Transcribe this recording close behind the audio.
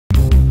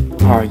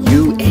Are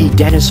you a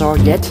dinosaur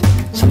yet?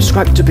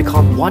 Subscribe to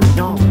become one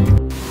now.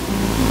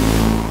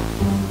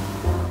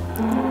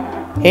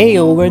 Hey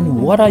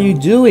Owen, what are you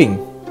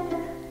doing?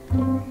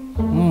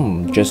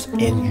 Just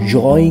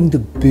enjoying the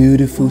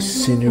beautiful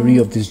scenery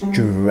of this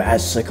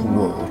Jurassic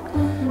world.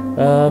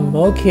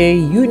 Okay,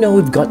 you know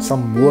we've got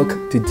some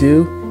work to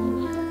do.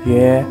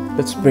 Yeah,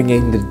 let's bring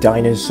in the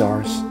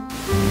dinosaurs.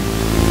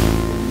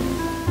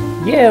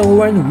 Yeah,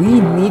 Owen, we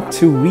need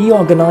to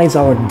reorganize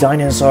our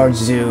dinosaur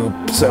zoo,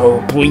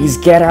 so please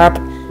get up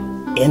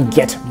and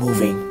get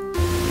moving.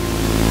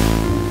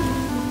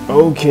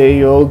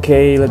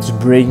 Okay, let's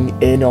bring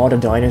in all the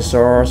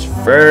dinosaurs.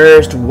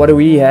 First, what do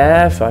we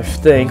have? I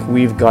think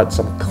we've got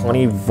some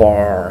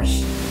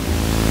carnivores.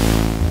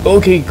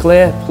 Okay,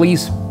 Claire,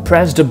 please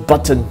press the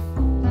button.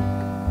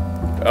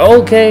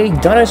 Okay,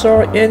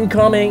 dinosaur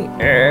incoming.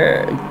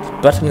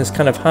 Button is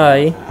kind of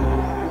high.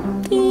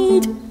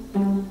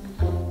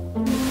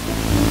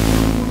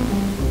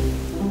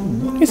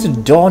 Why is the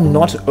door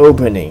not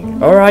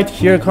opening? Alright,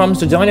 here comes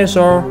the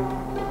dinosaur.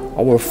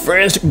 Our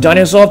first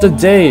dinosaur of the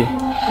day.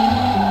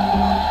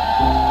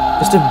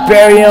 It's the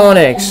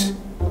Barynoynx.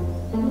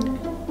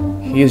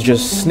 He is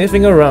just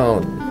sniffing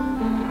around.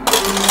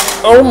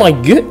 Oh my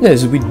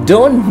goodness, we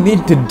don't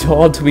need the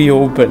door to be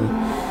open.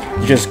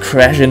 It's just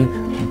crashing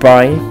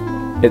by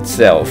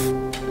itself.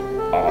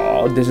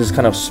 Oh, this is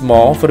kind of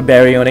small for the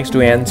Barynoynx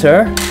to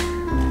enter.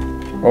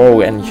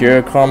 Oh, and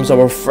here comes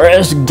our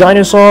first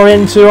dinosaur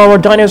into our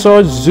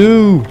dinosaur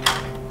zoo.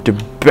 The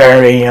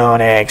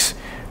Barynoynx.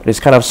 It's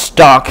kind of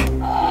stuck.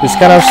 It's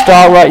kind of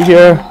stuck right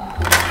here.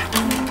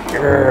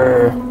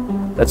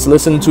 Let's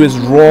listen to his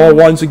roar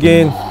once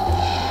again.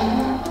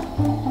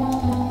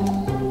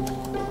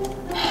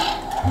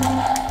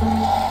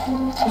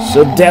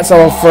 So that's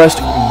our first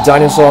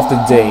dinosaur of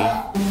the day.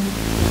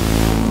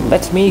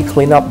 Let me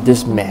clean up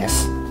this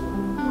mess.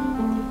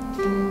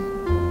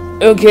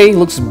 Okay,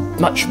 looks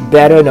much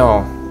better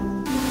now.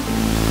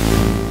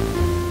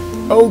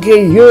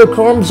 Okay, here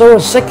comes our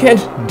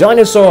second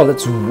dinosaur.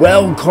 Let's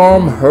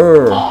welcome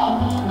her.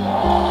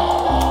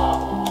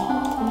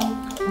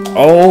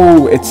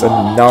 Oh, it's a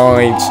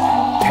nice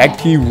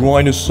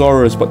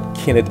Pachyrhinosaurus, but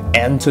can it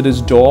enter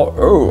this door?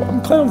 Oh, I'm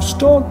kind of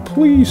stuck.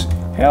 Please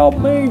help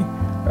me.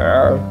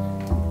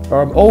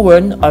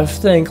 Owen, I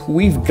think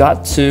we've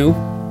got to,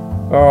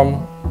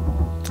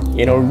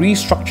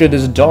 restructure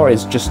this door.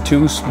 It's just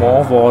too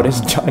small for all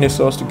these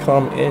dinosaurs to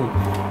come in.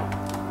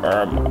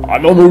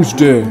 I'm almost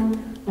there.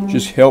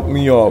 Just help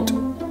me out.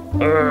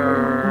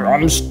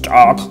 I'm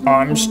stuck.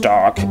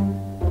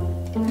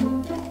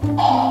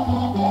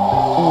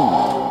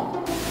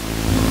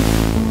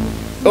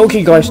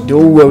 Okay guys,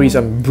 don't worry,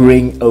 I'm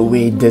bring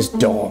away this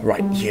door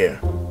right here.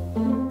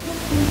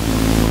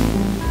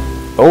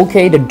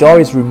 Okay, the door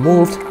is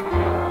removed.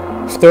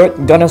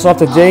 Third dinosaur of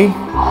the day,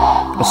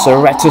 a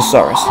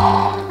Ceratosaurus.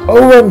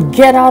 Owen,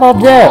 get out of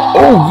there!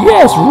 Oh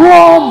yes,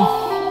 run!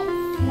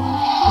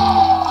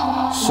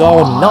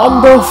 So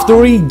number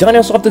 3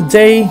 dinosaur of the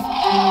day,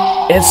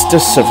 it's the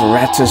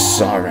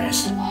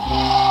Ceratosaurus.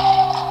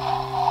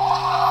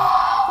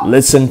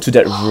 Listen to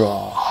that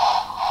roar.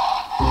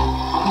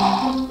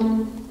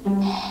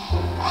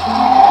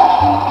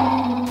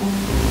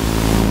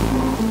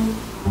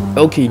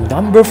 Okay,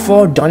 number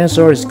 4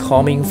 dinosaur is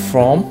coming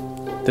from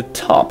the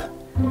top.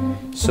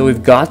 So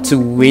we've got to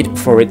wait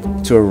for it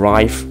to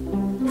arrive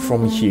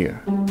from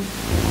here.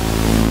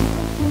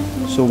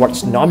 So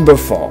what's number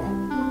 4?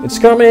 It's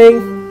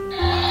coming!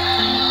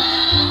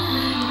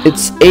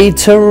 It's a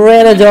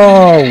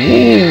Pteranodon!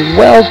 Ooh,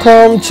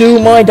 welcome to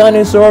my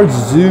dinosaur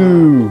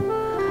zoo!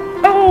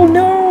 Oh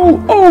no!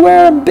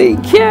 Owen, be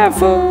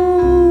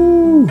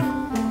careful!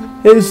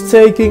 It's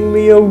taking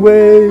me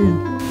away!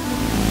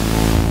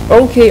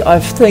 Okay, I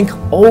think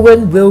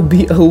Owen will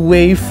be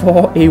away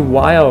for a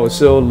while,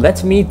 so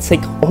let me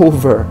take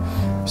over.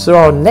 So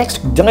our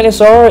next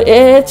dinosaur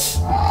is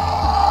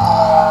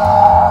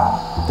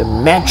the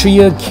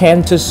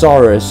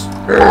Metricanthosaurus.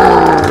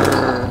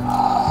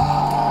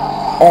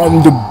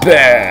 I'm the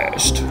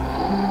best.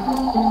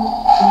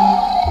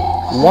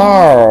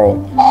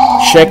 Wow,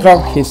 check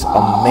out his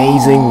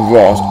amazing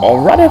roars,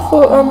 or rather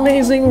for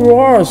amazing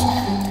roars.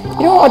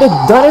 You know, are the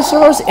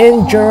dinosaurs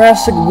in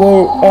Jurassic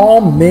World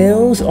all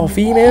males or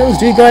females?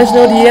 Do you guys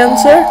know the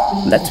answer?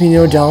 Let me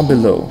know down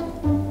below.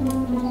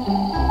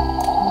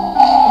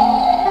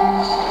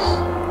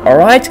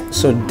 Alright,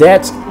 so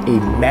that's a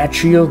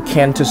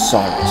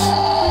Metricanthosaurus.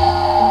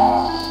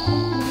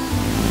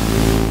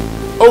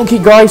 Okay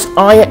guys,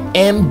 I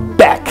am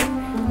back.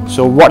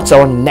 So what's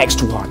our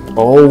next one?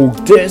 Oh,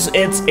 this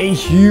is a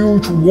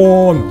huge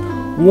one.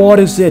 What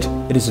is it?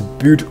 It is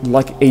built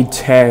like a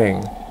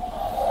tank.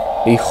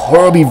 A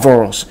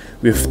herbivore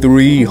with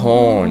 3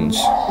 horns.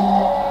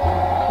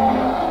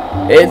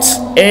 It's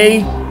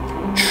a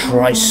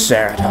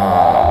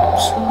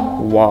Triceratops.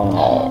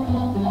 Wow.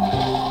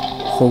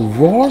 The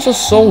roars are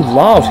so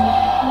loud.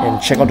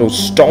 And check out those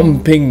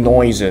stomping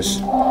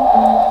noises.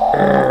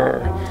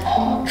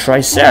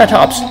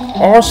 Triceratops.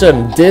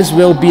 Awesome. This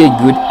will be a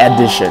good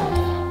addition.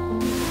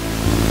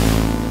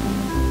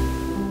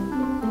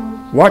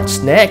 What's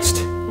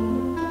next?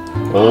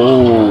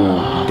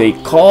 Oh, they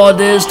call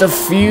this the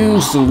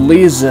fused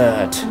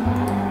lizard,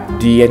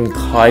 the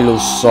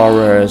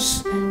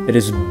Ankylosaurus. It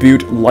is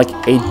built like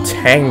a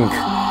tank,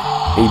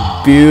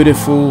 a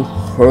beautiful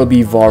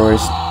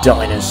herbivorous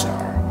dinosaur.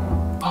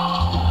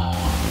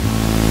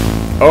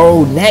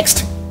 Oh,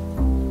 next,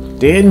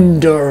 the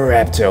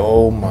Indoraptor.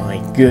 Oh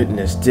my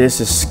goodness, this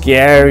is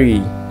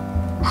scary.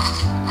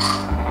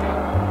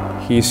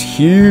 He's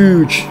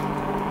huge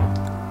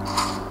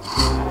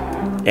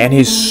and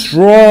he's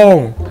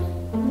strong,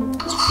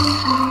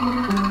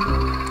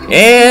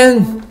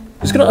 and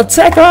he's gonna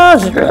attack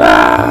us.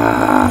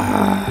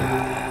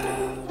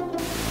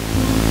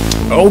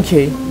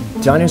 Okay,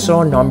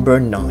 dinosaur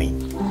number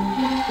 9.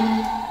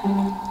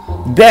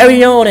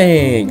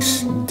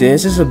 Barynoynx.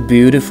 This is a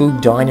beautiful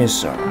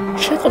dinosaur.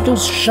 Check out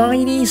those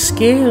shiny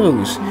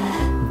scales.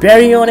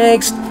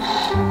 Barynoynx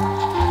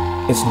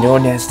is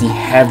known as the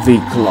heavy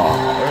claw.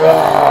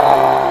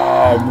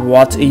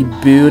 What a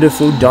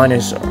beautiful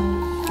dinosaur.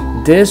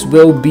 This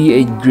will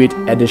be a great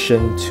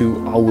addition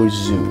to our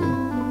zoo.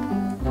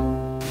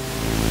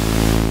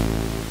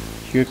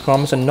 Here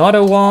comes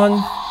another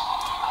one.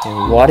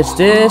 And what is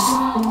this?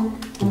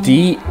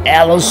 The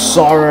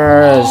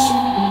Allosaurus.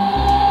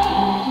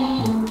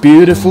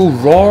 Beautiful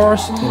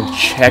roars, and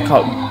check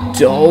out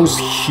those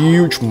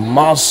huge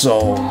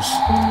muscles.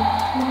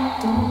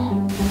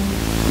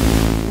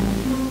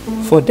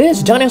 For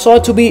this dinosaur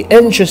to be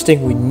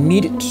interesting, we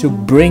need to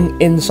bring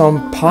in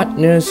some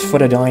partners for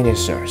the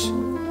dinosaurs.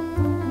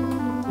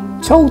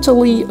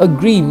 Totally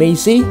agree,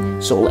 Macy.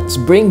 So let's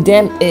bring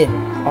them in.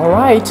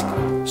 Alright,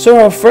 so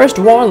our first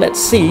one, let's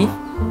see,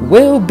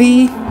 will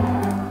be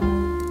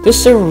the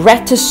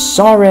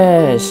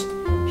Ceratosaurus.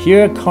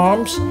 Here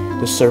comes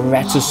the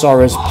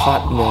Ceratosaurus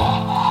partner.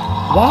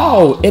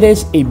 Wow, it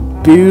is a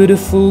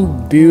beautiful,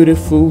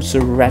 beautiful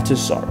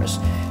Ceratosaurus.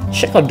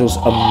 Check out those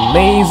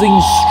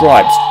amazing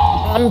stripes.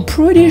 I'm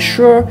pretty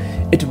sure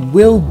it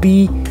will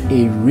be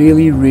a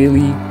really,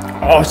 really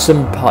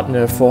awesome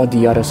partner for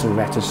the other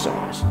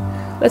Ceratosaurus.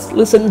 Let's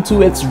listen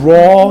to its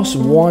roars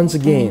once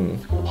again.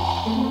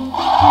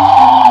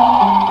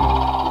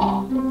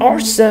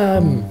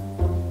 Awesome!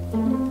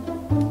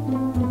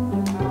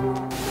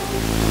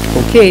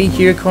 Okay,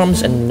 here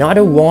comes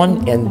another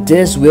one, and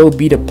this will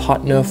be the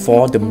partner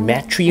for the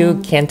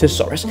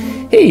Metricanthosaurus.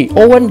 Hey,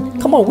 Owen,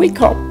 come on,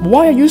 wake up!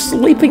 Why are you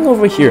sleeping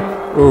over here?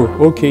 Oh,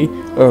 okay.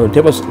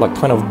 That was like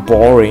kind of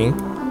boring.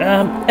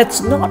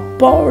 It's not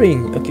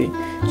boring. Okay,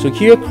 so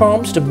here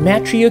comes the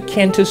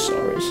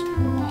Metricanthosaurus.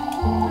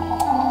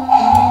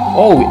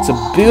 Oh, it's a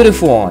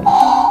beautiful one.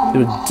 It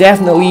will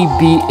definitely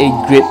be a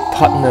great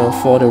partner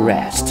for the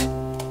rest.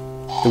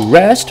 The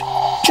rest?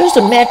 Just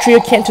the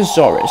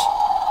Metricanthosaurus.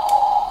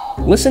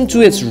 Listen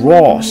to its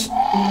roars.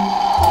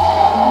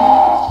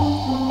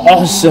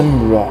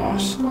 Awesome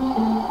roars.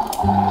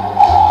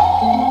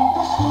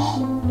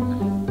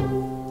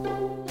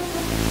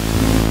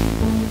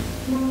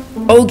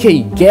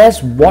 Okay,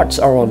 guess what's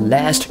our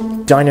last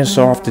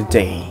dinosaur of the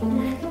day?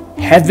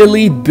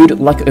 Heavily built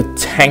like a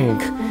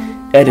tank.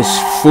 It is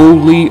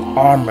fully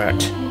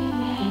armored.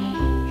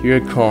 Here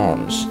it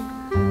comes.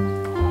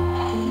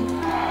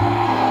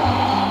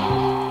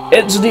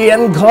 It's the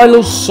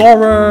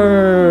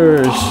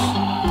Ankylosaurus!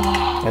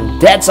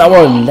 And that's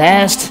our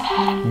last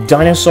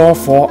dinosaur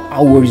for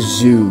our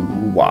zoo.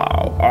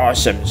 Wow,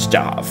 awesome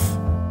stuff.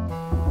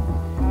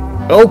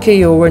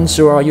 Okay, Owen,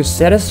 so are you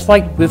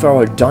satisfied with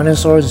our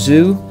dinosaur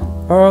zoo?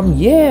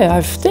 Yeah,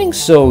 I think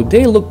so.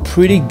 They look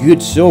pretty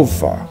good so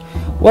far.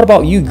 What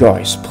about you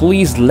guys?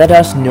 Please let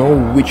us know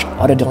which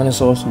other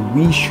dinosaurs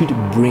we should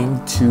bring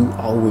to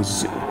our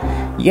zoo.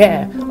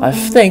 Yeah, I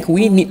think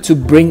we need to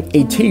bring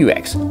a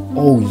T-Rex.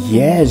 Oh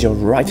yes, you're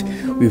right.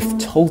 We've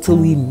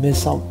totally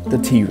missed out the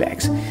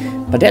T-Rex.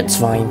 But that's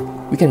fine.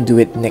 We can do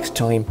it next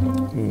time.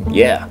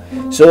 Yeah.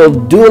 So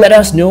do let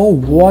us know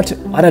what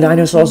other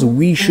dinosaurs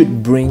we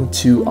should bring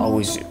to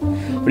our zoo.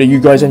 But if you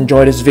guys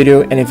enjoyed this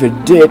video, and if you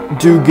did,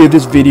 do give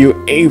this video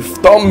a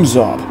thumbs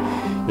up.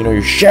 You know,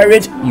 you share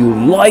it, you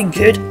like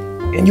it,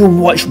 and you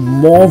watch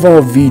more of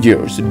our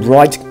videos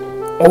right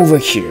over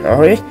here,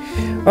 alright?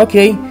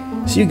 Okay,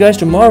 see you guys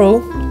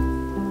tomorrow.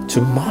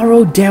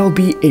 Tomorrow there will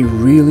be a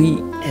really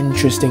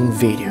interesting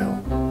video.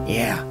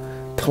 Yeah,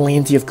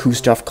 plenty of cool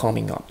stuff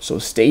coming up, so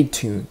stay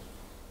tuned.